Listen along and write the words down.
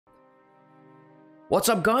What's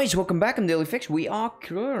up, guys? Welcome back. I'm Dailyfix. We are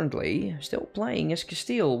currently still playing as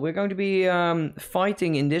Castile. We're going to be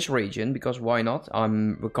fighting in this region, because why not?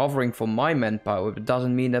 I'm recovering from my manpower, but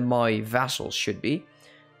doesn't mean that my vassals should be.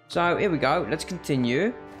 So here we go. Let's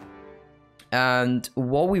continue. And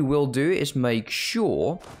what we will do is make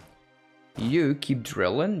sure you keep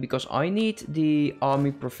drilling, because I need the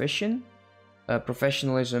army professionalism,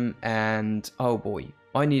 and oh boy,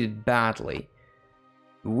 I need it badly.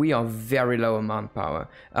 We are very low on manpower.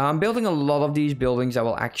 I'm building a lot of these buildings that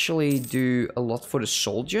will actually do a lot for the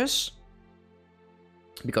soldiers,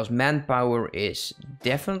 because manpower is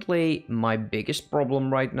definitely my biggest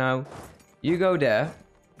problem right now. You go there.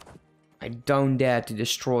 I don't dare to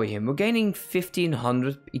destroy him. We're gaining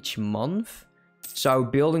 1500 each month, so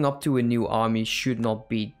building up to a new army should not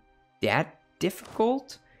be that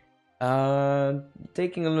difficult.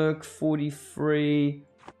 Taking a look, 43...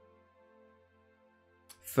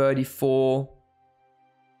 34.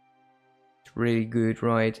 It's really good,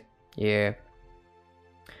 right? Yeah.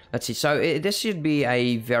 Let's see. So this should be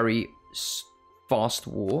a very fast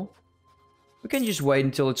war. We can just wait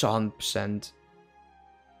until it's 100%.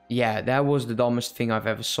 Yeah, that was the dumbest thing I've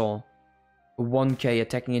ever saw. 1k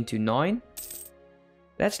attacking into 9.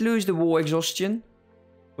 Let's lose the war exhaustion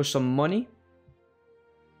for some money.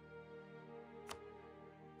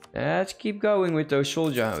 Let's keep going with those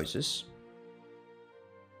soldier houses.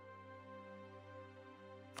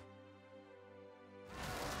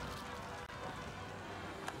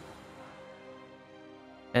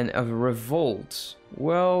 And a revolt.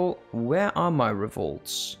 Well, where are my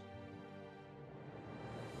revolts?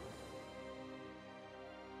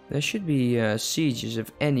 There should be sieges of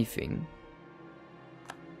anything.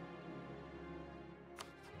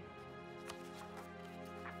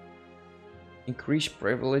 Increase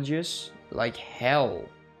privileges like hell.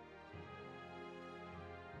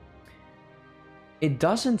 It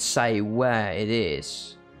doesn't say where it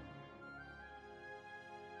is.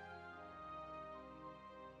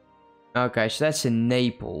 Okay, so that's in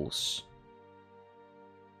Naples.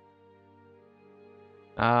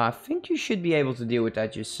 I think you should be able to deal with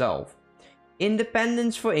that yourself.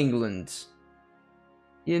 Independence for England.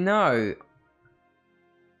 You know,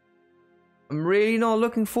 I'm really not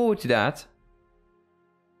looking forward to that.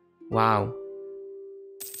 Wow.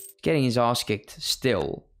 Getting his ass kicked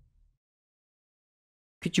still.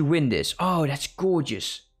 Could you win this? Oh, that's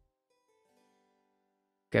gorgeous.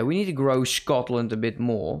 Okay, we need to grow Scotland a bit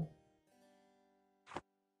more.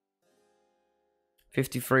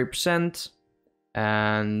 53%.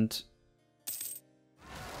 And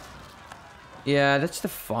yeah, that's the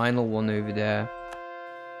final one over there.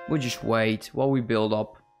 We'll just wait while we build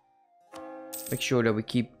up. Make sure that we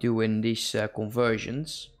keep doing these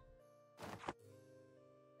conversions.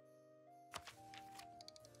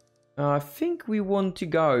 I think we want to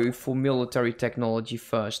go for military technology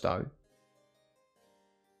first, though.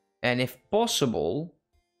 And if possible,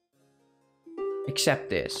 accept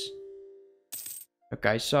this.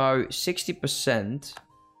 Okay, so 60%.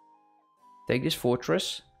 Take this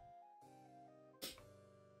fortress.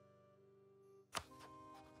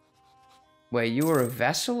 Wait, you are a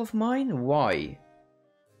vassal of mine? Why?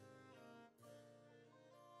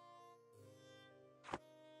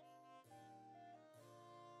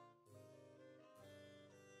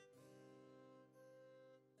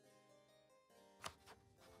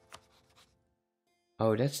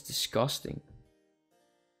 Oh, that's disgusting.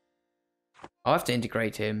 I'll have to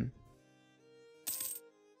integrate him.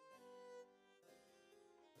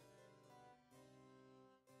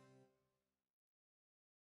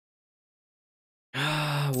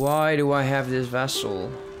 Why do I have this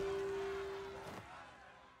vassal?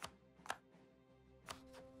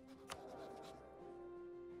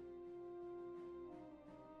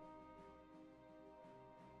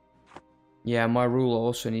 Yeah, my ruler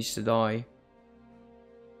also needs to die.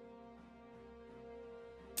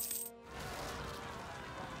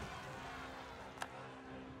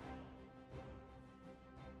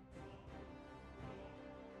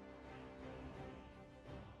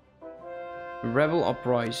 Rebel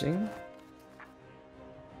uprising.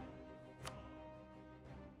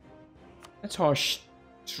 Let's harsh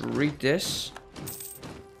treat this.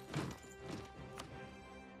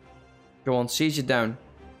 Go on, siege it down.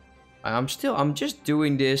 I'm just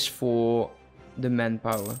doing this for the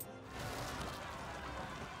manpower.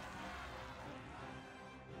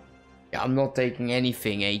 Yeah, I'm not taking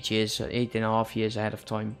anything 8.5 years ahead of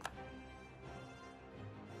time.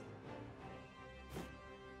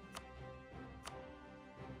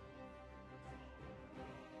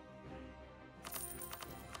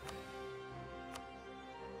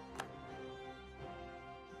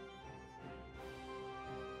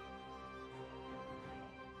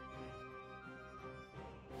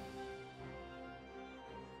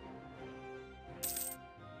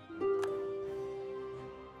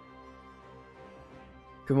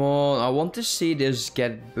 Come on, I want to see this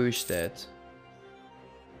get boosted.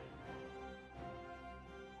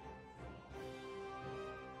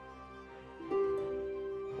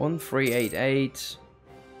 One 388.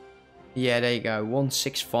 Yeah, there you go.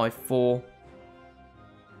 1654.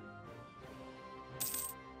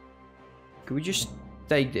 Could we just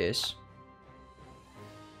take this?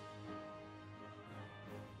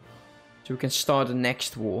 So we can start the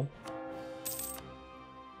next war.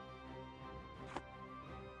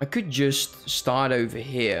 I could just start over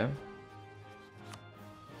here.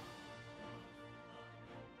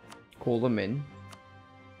 Call them in.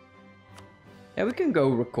 Yeah, we can go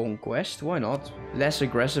reconquest. Why not? Less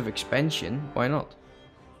aggressive expansion. Why not?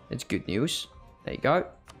 It's good news. There you go.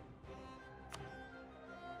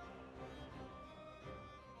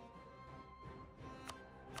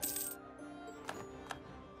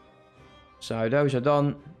 So those are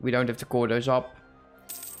done. We don't have to core those up.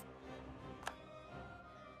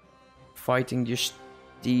 Fighting just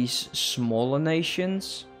these smaller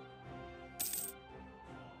nations.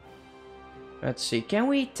 Let's see. Can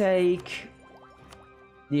we take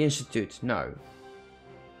the Institute? No.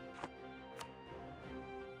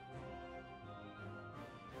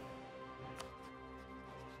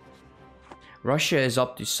 Russia is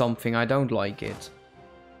up to something. I don't like it.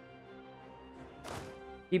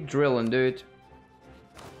 Keep drilling, dude.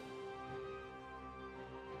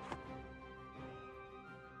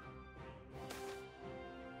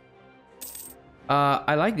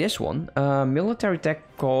 I like this one. Military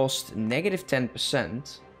tech cost negative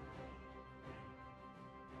 10%.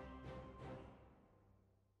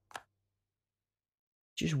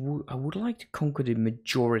 I would like to conquer the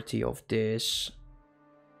majority of this.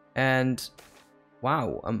 And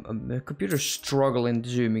wow, my computer's struggling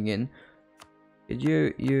zooming in.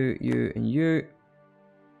 You, and you.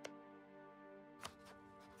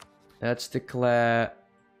 Let's declare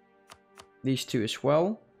these two as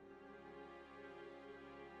well.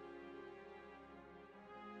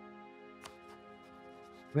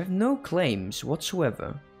 We have no claims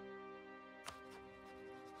whatsoever.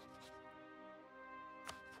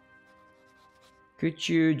 Could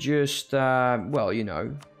you just, well, you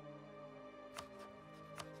know.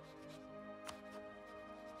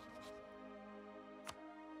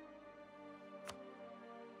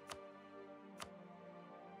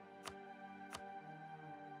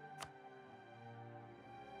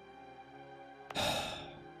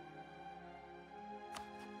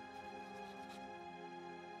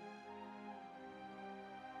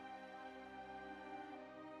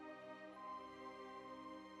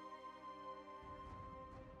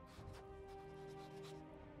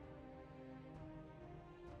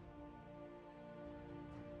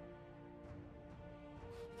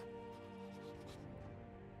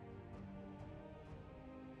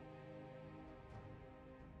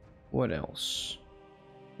 What else?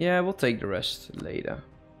 Yeah, we'll take the rest later.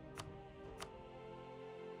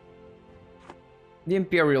 The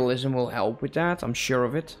imperialism will help with that, I'm sure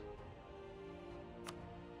of it.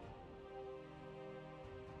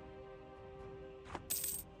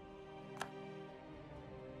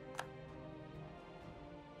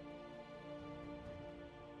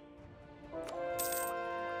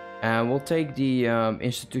 And we'll take the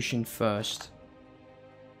institution first.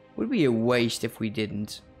 Would be a waste if we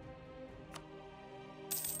didn't.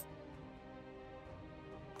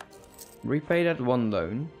 Repay that one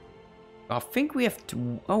loan. I think we have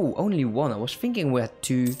two. Oh, only one. I was thinking we had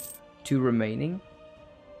two remaining.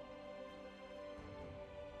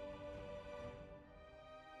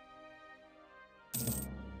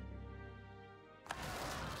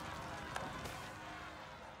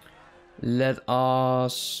 Let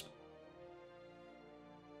us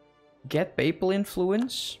get papal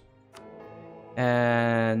influence.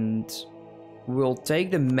 And we'll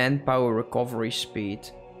take the manpower recovery speed.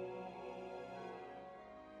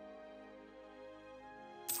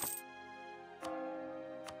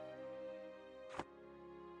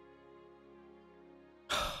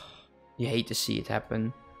 You hate to see it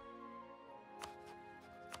happen.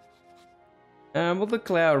 And we'll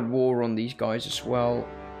declare war on these guys as well.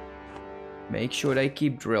 Make sure they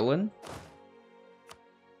keep drilling.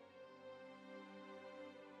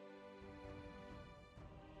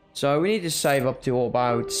 So we need to save up to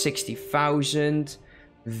about 60,000.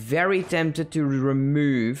 Very tempted to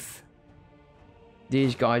remove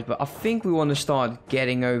these guys, but I think we want to start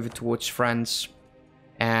getting over towards France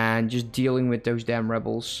and just dealing with those damn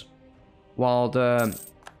rebels. While the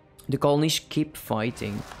colonies keep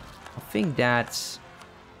fighting. I think that's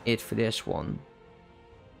it for this one.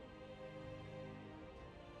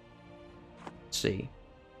 Let's see.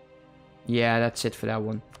 Yeah, that's it for that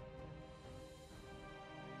one.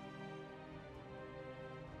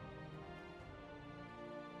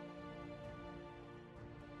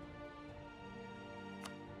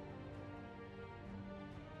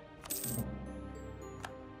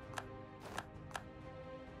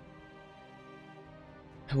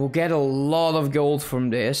 We'll get a lot of gold from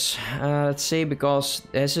this. Let's see, because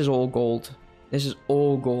this is all gold. This is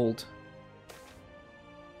all gold.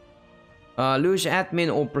 Lose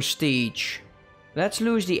admin or prestige. Let's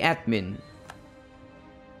lose the admin.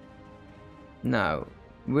 Now,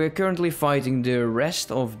 we're currently fighting the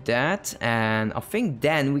rest of that. And I think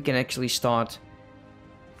then we can actually start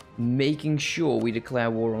making sure we declare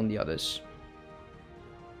war on the others.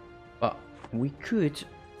 But we could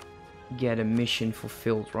get a mission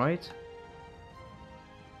fulfilled, right?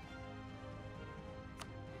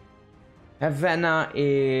 Havana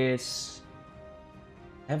is...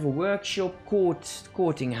 have a workshop,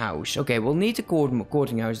 courting house. Okay, we'll need the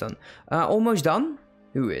courting house done. Almost done?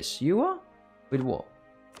 Who is? You are? With what?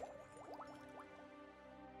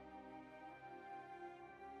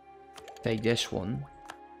 Take this one.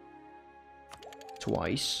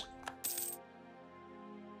 Twice.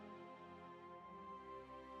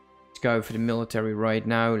 Let's go for the military right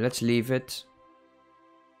now. Let's leave it.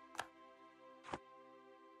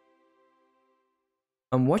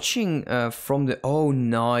 I'm watching from the... Oh,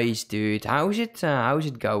 nice, dude. How's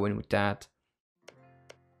it going with that?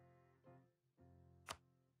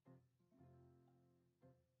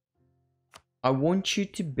 I want you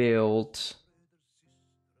to build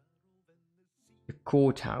a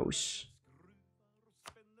courthouse.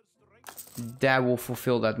 That will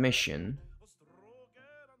fulfill that mission.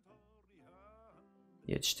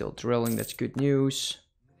 Yeah, it's still drilling. That's good news.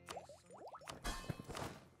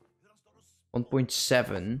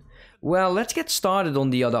 1.7. Well, let's get started on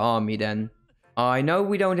the other army then. I know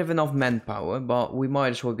we don't have enough manpower, but we might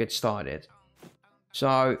as well get started.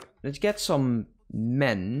 So, let's get some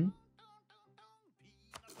men.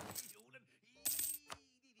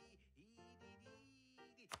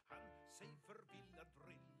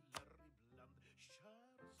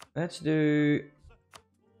 Let's do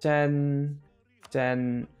 10,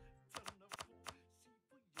 10.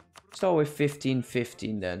 Start with 15,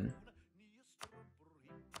 15 then.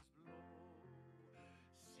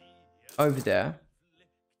 Over there.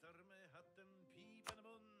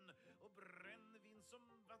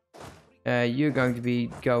 You're going to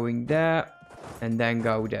be going there and then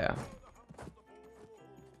go there.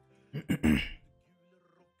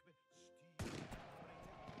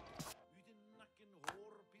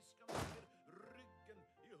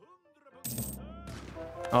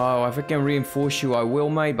 Oh, if I can reinforce you, I will,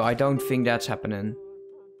 mate, but I don't think that's happening.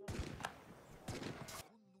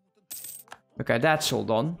 Okay, that's all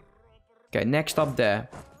done. Okay, next up there.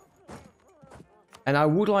 And I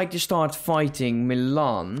would like to start fighting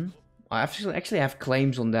Milan. I actually have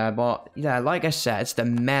claims on there, but yeah, like I said, it's the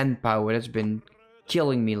manpower that's been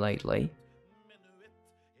killing me lately.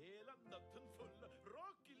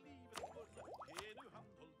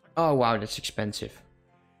 Oh wow, that's expensive.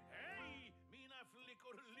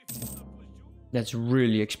 That's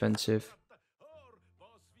really expensive.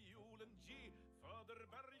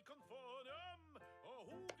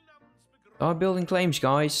 Start building claims,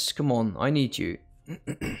 guys. Come on, I need you.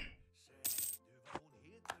 Okay,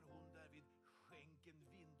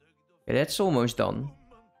 that's almost done.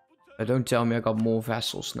 But don't tell me I got more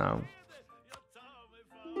vassals now.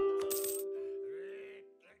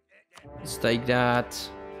 Let's take that.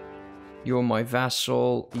 You're my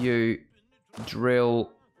vassal. You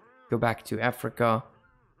drill. Go back to Africa.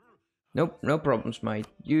 Nope, no problems, mate.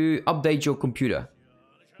 You update your computer.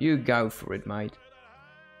 You go for it, mate.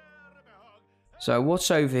 So what's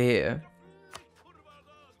over here?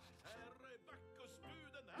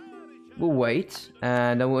 We'll wait,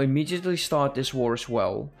 and then we'll immediately start this war as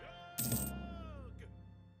well.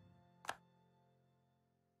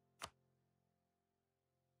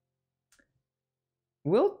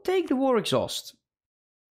 We'll take the war exhaust.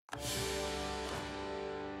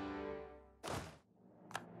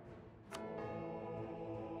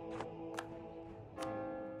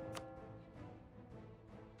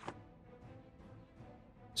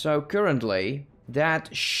 So currently,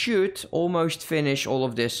 that should almost finish all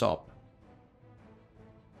of this up.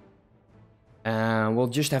 We'll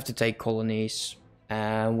just have to take colonies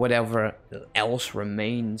and whatever else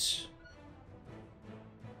remains.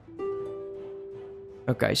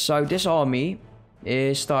 Okay, so this army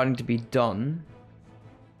is starting to be done.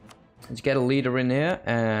 Let's get a leader in here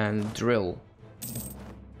and drill.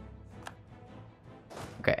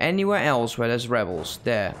 Okay, anywhere else where there's rebels,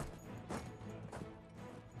 there.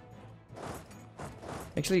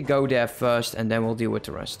 Actually, go there first and then we'll deal with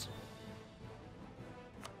the rest.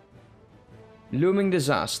 Looming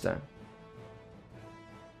disaster.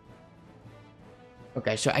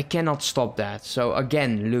 Okay, so I cannot stop that. So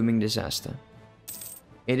again, looming disaster.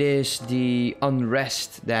 It is the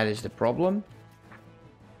unrest that is the problem.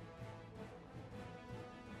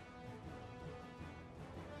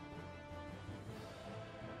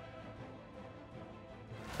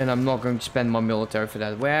 And I'm not going to spend my military for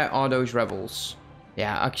that. Where are those rebels?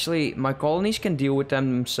 Yeah, actually, my colonies can deal with them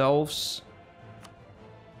themselves.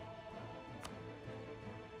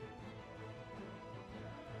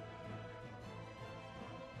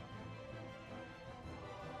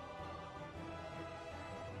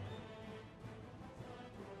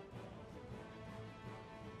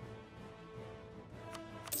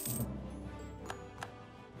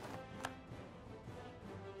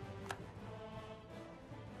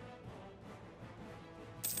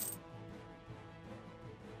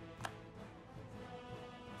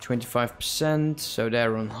 %, so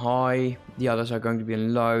they're on high. The others are going to be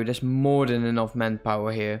on low. There's more than enough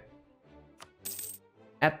manpower here.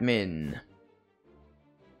 Admin.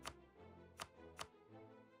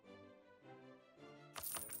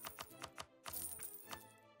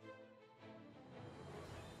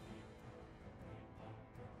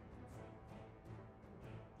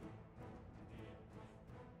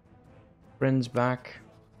 Friends back.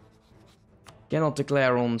 Cannot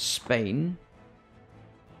declare on Spain.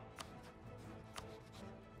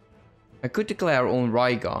 I could declare on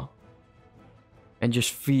Riga and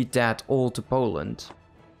just feed that all to Poland.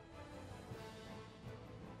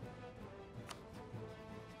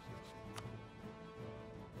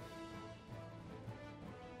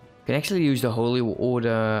 Can actually use the Holy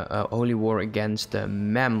War against the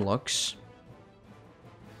Mamluks.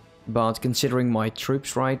 But considering my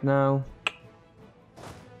troops right now,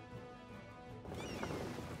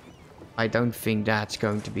 I don't think that's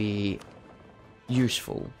going to be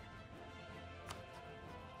useful.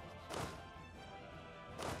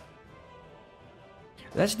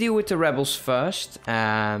 Let's deal with the rebels first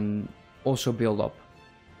and also build up.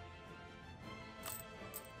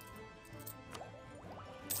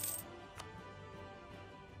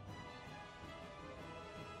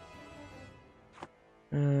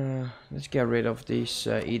 Let's get rid of these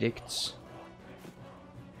edicts.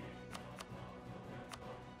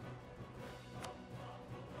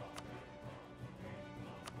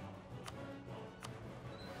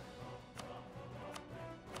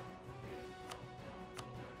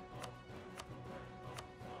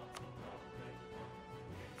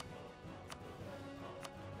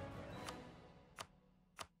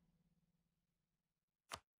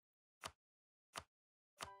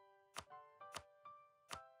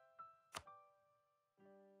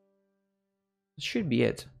 Should be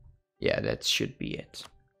it. Yeah, that should be it.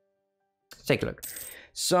 Let's take a look.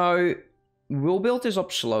 So we'll build this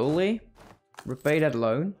up slowly. Repay that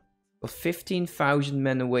loan. Got 15,000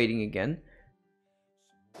 men awaiting again.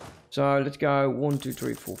 So let's go 1, 2,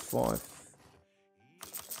 3, 4, 5.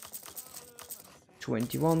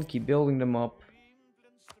 21. Keep building them up.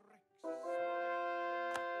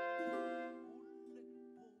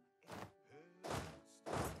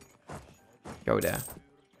 Go there.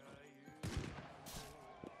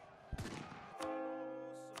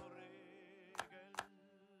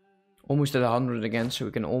 Almost at 100 again, so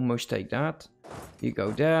we can almost take that. You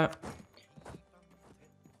go there.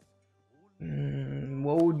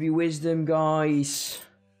 What would be wisdom, guys?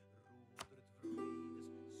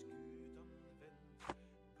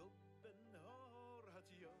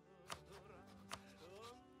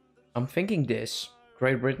 I'm thinking this.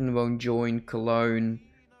 Great Britain won't join Cologne.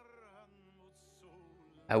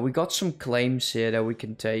 We got some claims here that we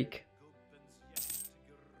can take.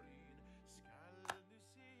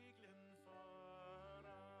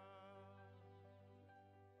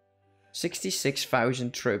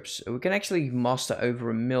 66,000 troops. We can actually muster over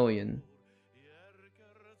 1 million.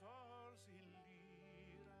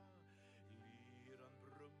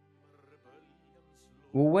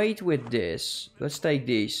 We'll wait with this. Let's take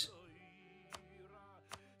these.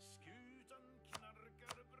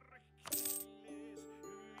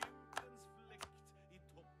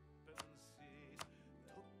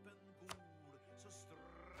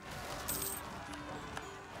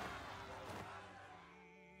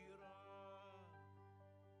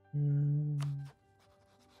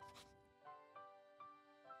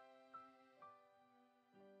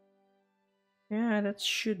 Yeah, that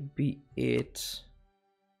should be it.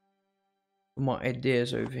 My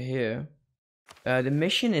ideas over here. The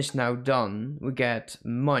mission is now done. We get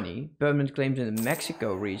money. Permanent claims in the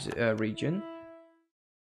Mexico region.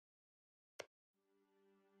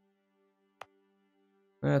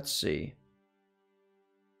 Let's see.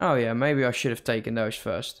 Oh yeah, maybe I should have taken those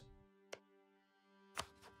first.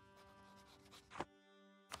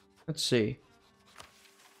 Let's see.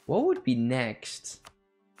 What would be next?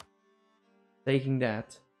 Taking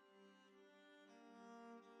that.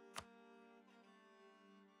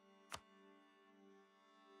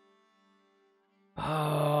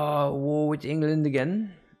 War with England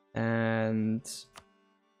again. and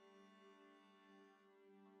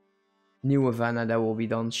New Havana, that will be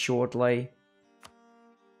done shortly.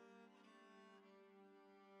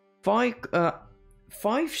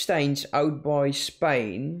 Five states out by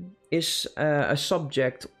Spain is a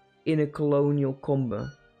subject in a colonial combo.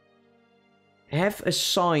 Have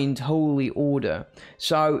assigned holy order.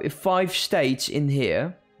 So if 5 states in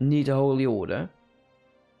here need a holy order.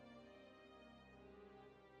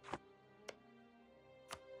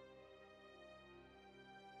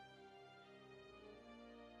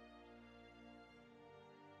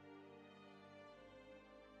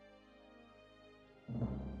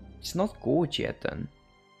 It's not gorge yet then.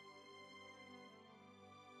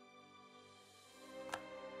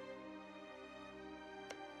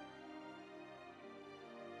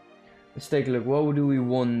 Let's take a look. What do we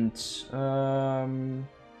want?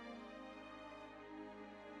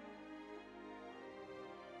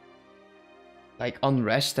 Like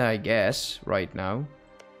unrest, I guess, right now.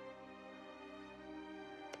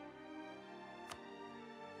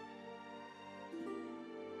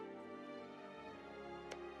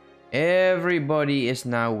 Everybody is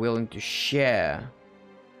now willing to share.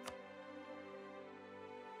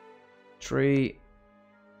 3.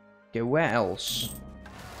 Okay, where else?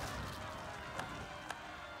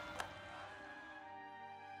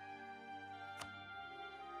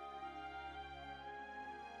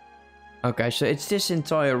 Okay, so it's this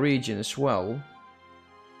entire region as well.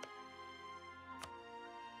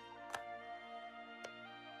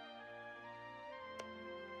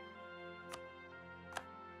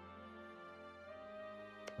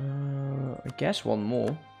 I guess one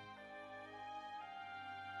more.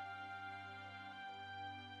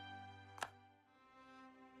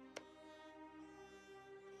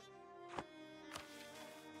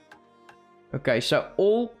 Okay, so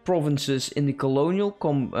all provinces in the colonial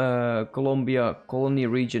Colombia colony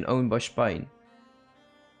region owned by Spain.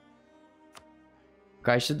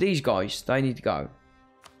 Okay, so these guys, they need to go.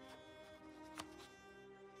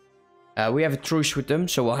 We have a truce with them,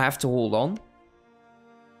 so we'll have to hold on.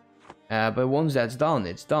 But once that's done,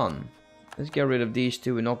 it's done. Let's get rid of these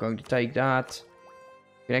two. We're not going to take that.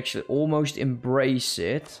 We can actually almost embrace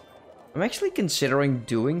it. I'm actually considering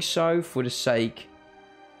doing so for the sake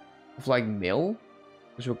of like mill,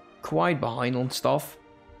 because we're quite behind on stuff.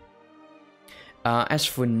 As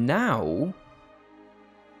for now,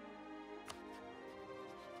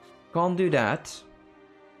 can't do that.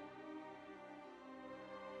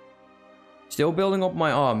 Still building up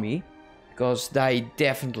my army, because they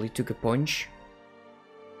definitely took a punch.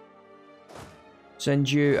 Send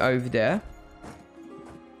you over there.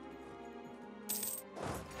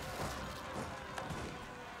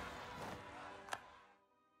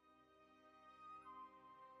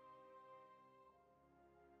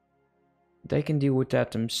 They can deal with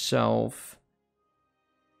that themselves.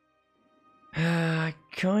 I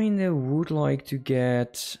kinda would like to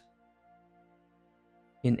get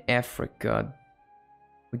in Africa.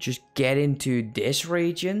 We just get into this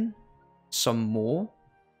region some more.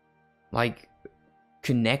 Like,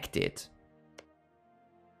 connect it.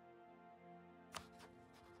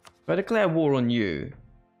 If I declare war on you.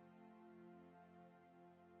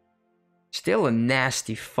 Still a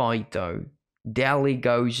nasty fight though. Delhi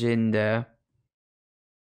goes in there.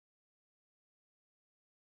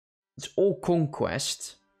 It's all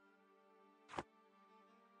conquest.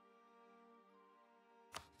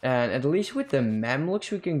 And at least with the Mamluks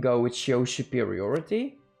we can go with show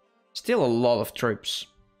superiority. Still a lot of troops.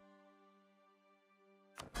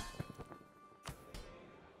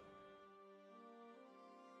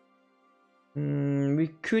 We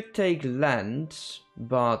could take land,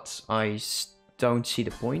 but I don't see the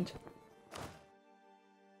point.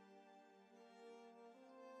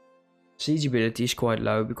 Siege ability is quite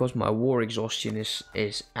low because my war exhaustion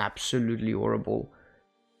is absolutely horrible.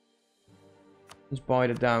 Let's buy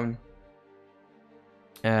that down.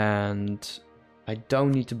 And I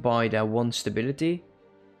don't need to buy that one stability.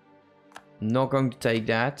 Not going to take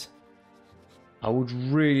that. I would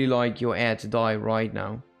really like your heir to die right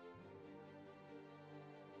now.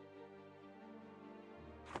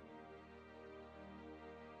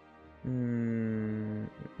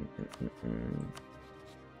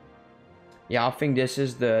 Yeah, I think this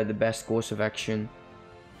is the best course of action.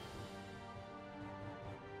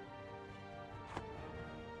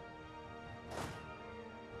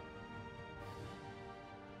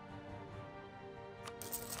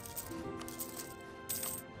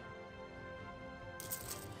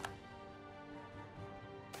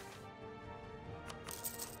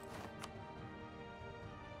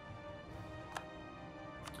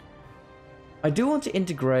 I do want to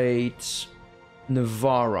integrate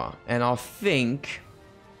Navarra. And I think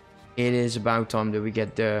it is about time that we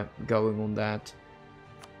get going on that.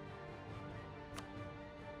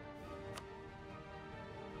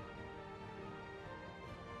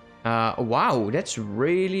 Wow, that's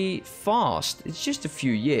really fast. It's just a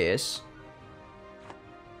few years.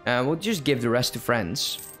 We'll just give the rest to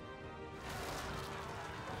France.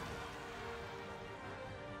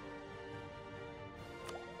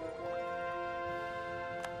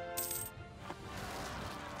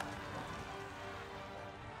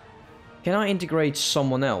 Can I integrate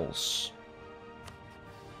someone else?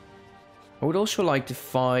 I would also like to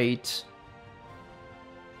fight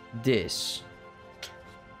this.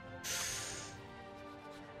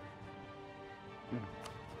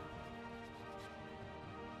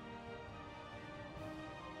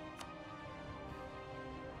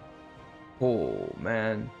 Oh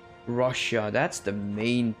man, Russia, that's the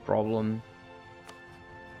main problem.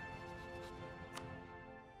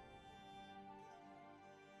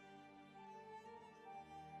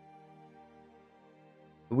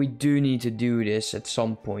 We do need to do this at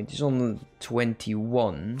some point. It's on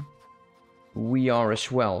 21. We are as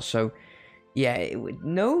well. So, yeah,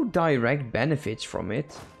 no direct benefits from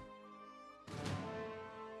it.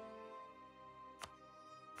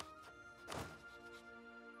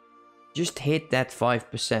 Just hit that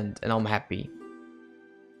 5% and I'm happy.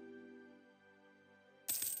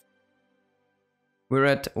 We're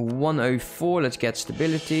at 104. Let's get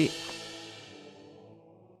stability.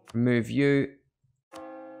 Remove you.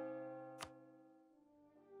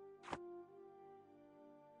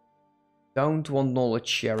 Don't want knowledge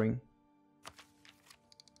sharing.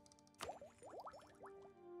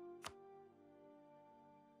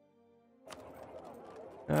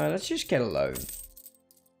 Let's just get a loan.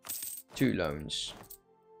 2 loans.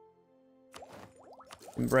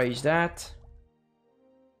 Embrace that.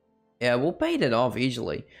 Yeah, we'll pay that off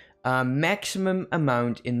easily. Maximum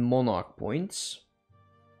amount in monarch points.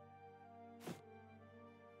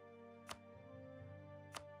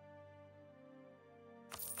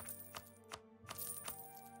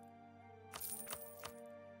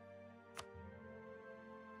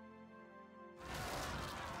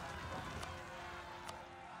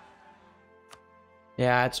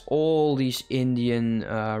 Yeah, it's all these Indian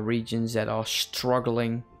regions that are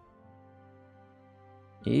struggling.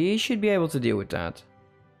 He should be able to deal with that.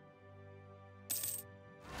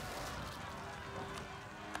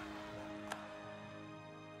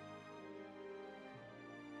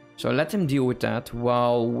 So let him deal with that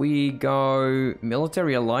while we go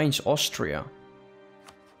military alliance Austria.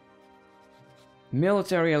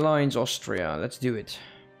 Military alliance Austria, let's do it.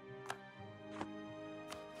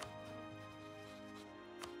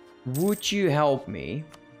 Would you help me?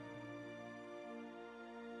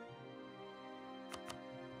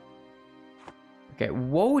 Okay,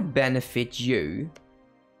 what would benefit you?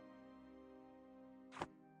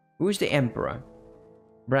 Who's the emperor?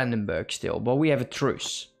 Brandenburg still, but we have a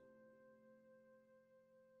truce.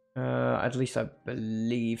 At least I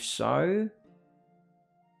believe so.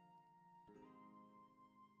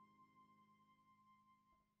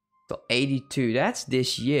 So 82, that's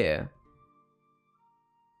this year.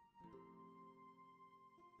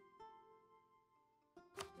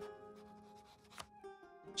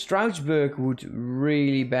 Stroudsburg would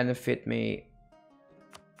really benefit me.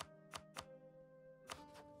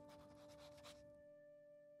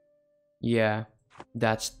 Yeah,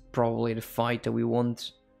 that's probably the fight that we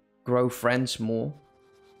want. Grow friends more.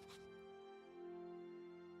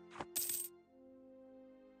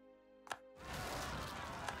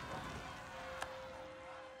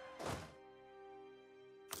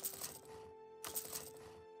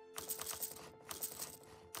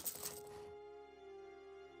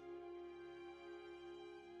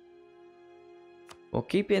 We'll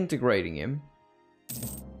keep integrating him.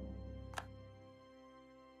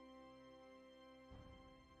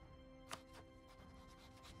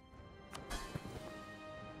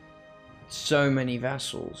 So many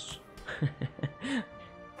vassals.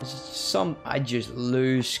 I just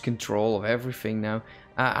lose control of everything now.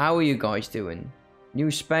 How are you guys doing?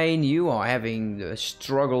 New Spain, you are having the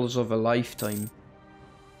struggles of a lifetime.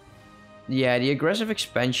 Yeah, the aggressive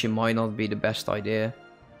expansion might not be the best idea.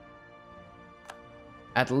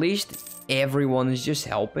 At least everyone is just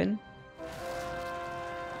helping.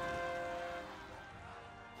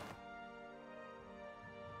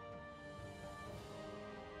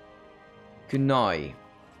 Kunai.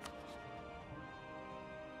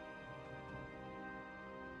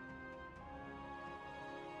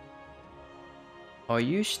 Are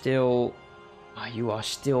you still... you are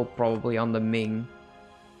still probably on the Ming.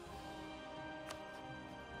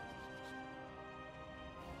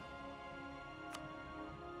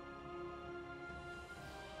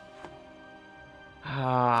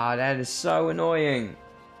 Ah, that is so annoying.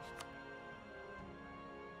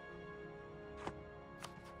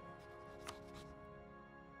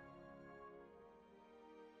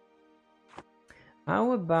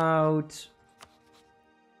 How about...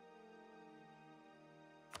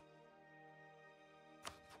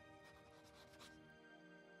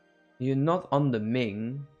 You're not on the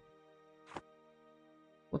Ming.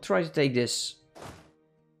 We'll try to take this.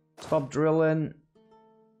 Stop drilling.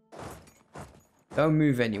 Don't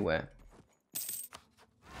move anywhere.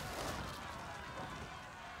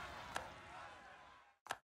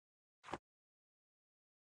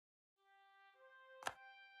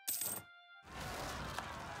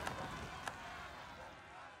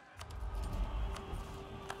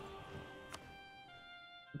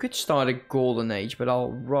 We could start a golden age, but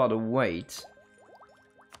I'll rather wait.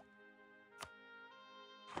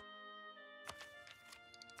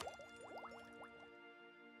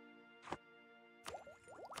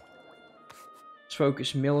 Let's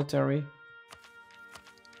focus military.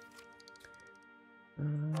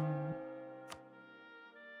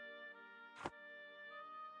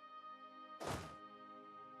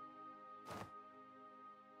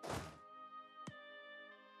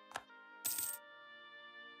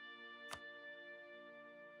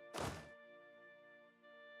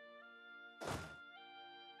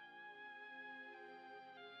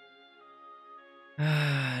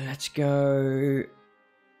 Let's go.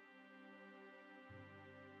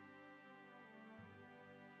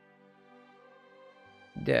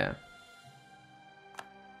 There.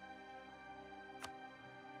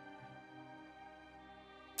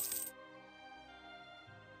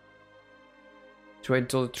 Let's wait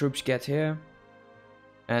until the troops get here.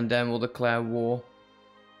 And then we'll declare war.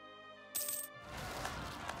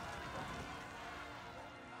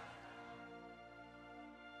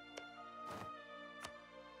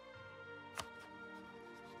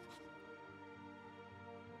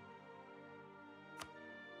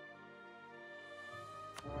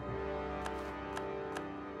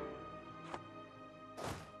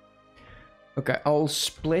 Okay, I'll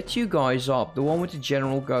split you guys up. The one with the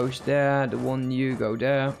general goes there, the one you go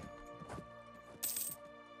there.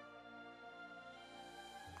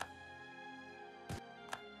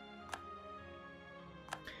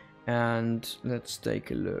 And let's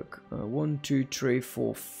take a look. 1, 2, 3,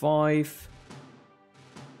 4, 5.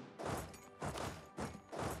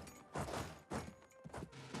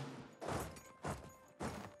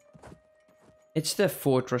 It's their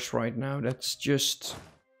fortress right now. That's just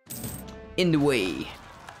in the way.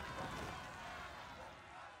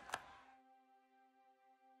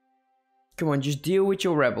 Come on, just deal with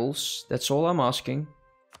your rebels. That's all I'm asking.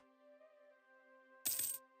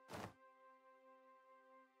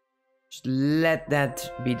 Just let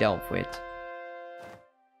that be dealt with.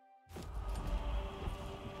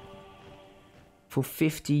 For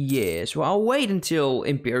 50 years. Well, I'll wait until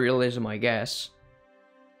imperialism, I guess.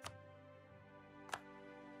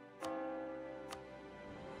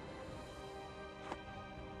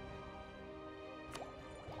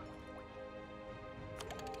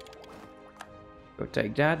 Go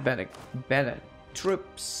take that. Better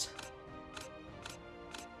troops.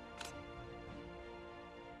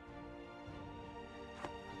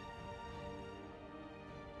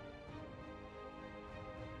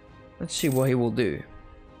 Let's see what he will do.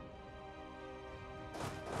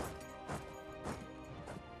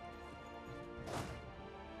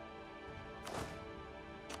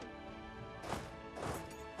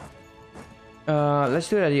 Let's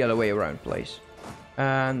do that the other way around, please.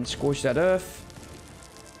 And scorch that earth.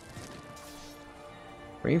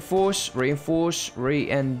 Reinforce, reinforce,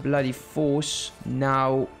 and bloody force.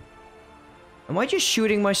 Now, am I just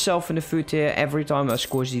shooting myself in the foot here every time I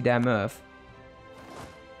scorch the damn earth?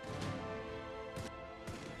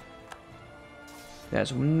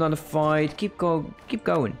 That's another fight. Keep going, keep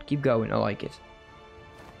going. I like it.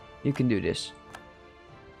 You can do this.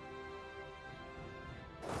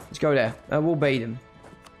 Let's go there. We'll bait him.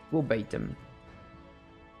 We'll bait them.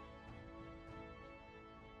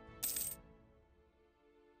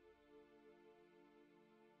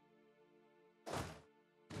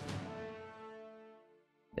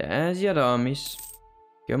 There's the other armies.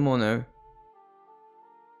 Come on now.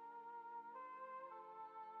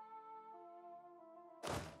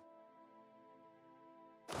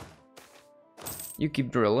 You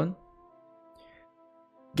keep drilling.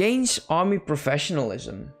 Gains army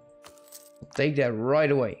professionalism. I'll take that right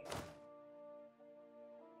away.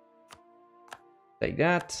 Take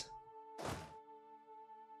that.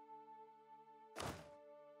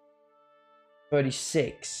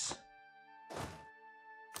 $36.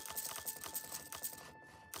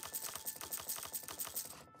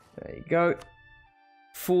 There you go.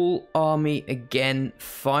 Full army again,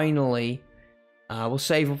 finally. We'll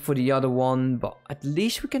save up for the other one, but at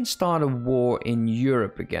least we can start a war in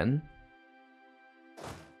Europe again.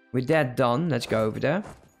 With that done, let's go over there.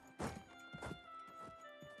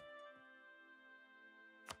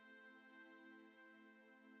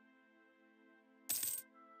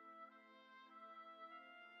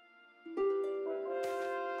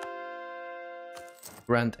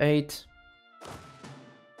 Grant 8.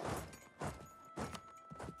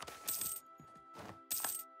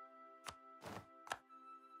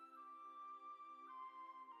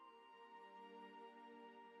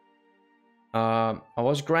 I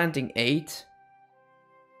was granting 8.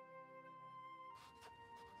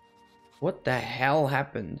 What the hell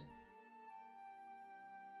happened?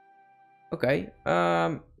 Okay,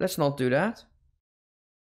 let's not do that.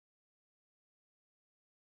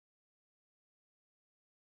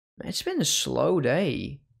 It's been a slow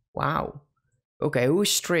day. Wow. Okay,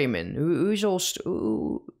 who's streaming? Who's all...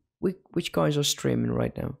 which guys are streaming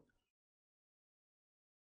right now?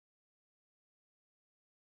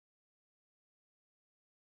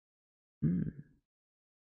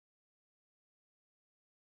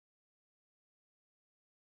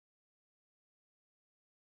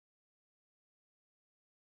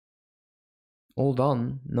 All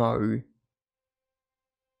done? No.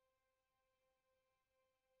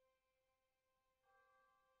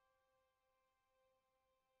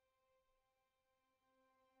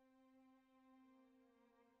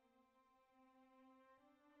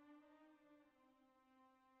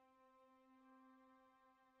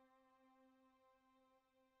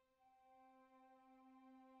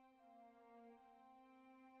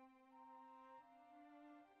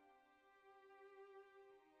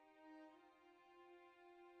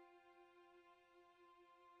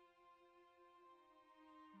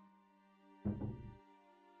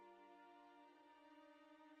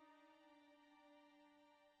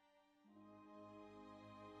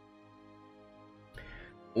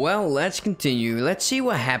 Well, let's continue. Let's see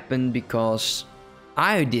what happened, because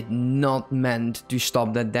I did not meant to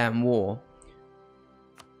stop that damn war.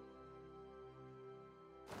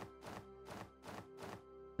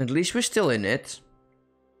 At least we're still in it.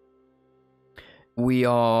 We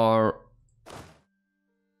are...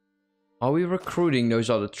 Are we recruiting those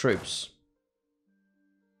other troops?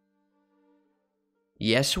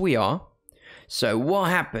 Yes, we are. So what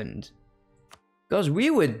happened? Because we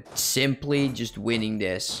were simply just winning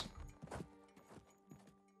this.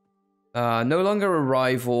 No longer a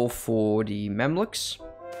rival for the Mamluks.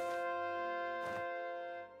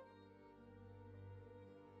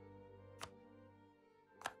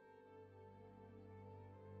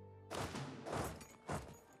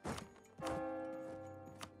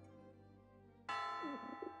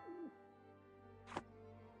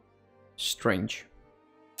 Strange.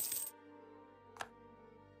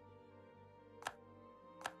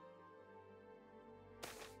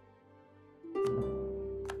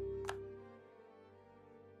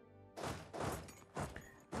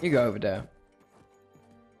 You go over there.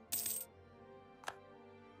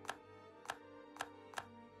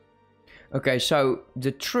 Okay, so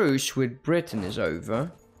the truce with Britain is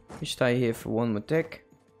over. You stay here for one more tick.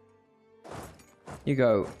 You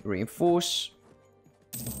go reinforce.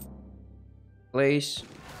 Please.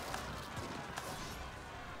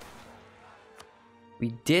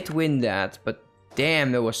 We did win that, but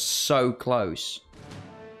damn, that was so close.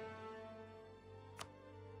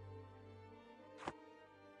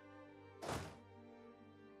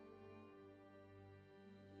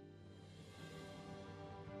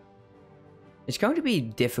 It's going to be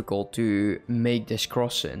difficult to make this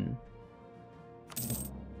crossing.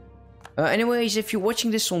 Anyways, if you're watching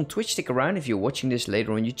this on Twitch, stick around. If you're watching this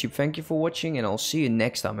later on YouTube, thank you for watching, and I'll see you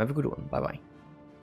next time. Have a good one. Bye-bye.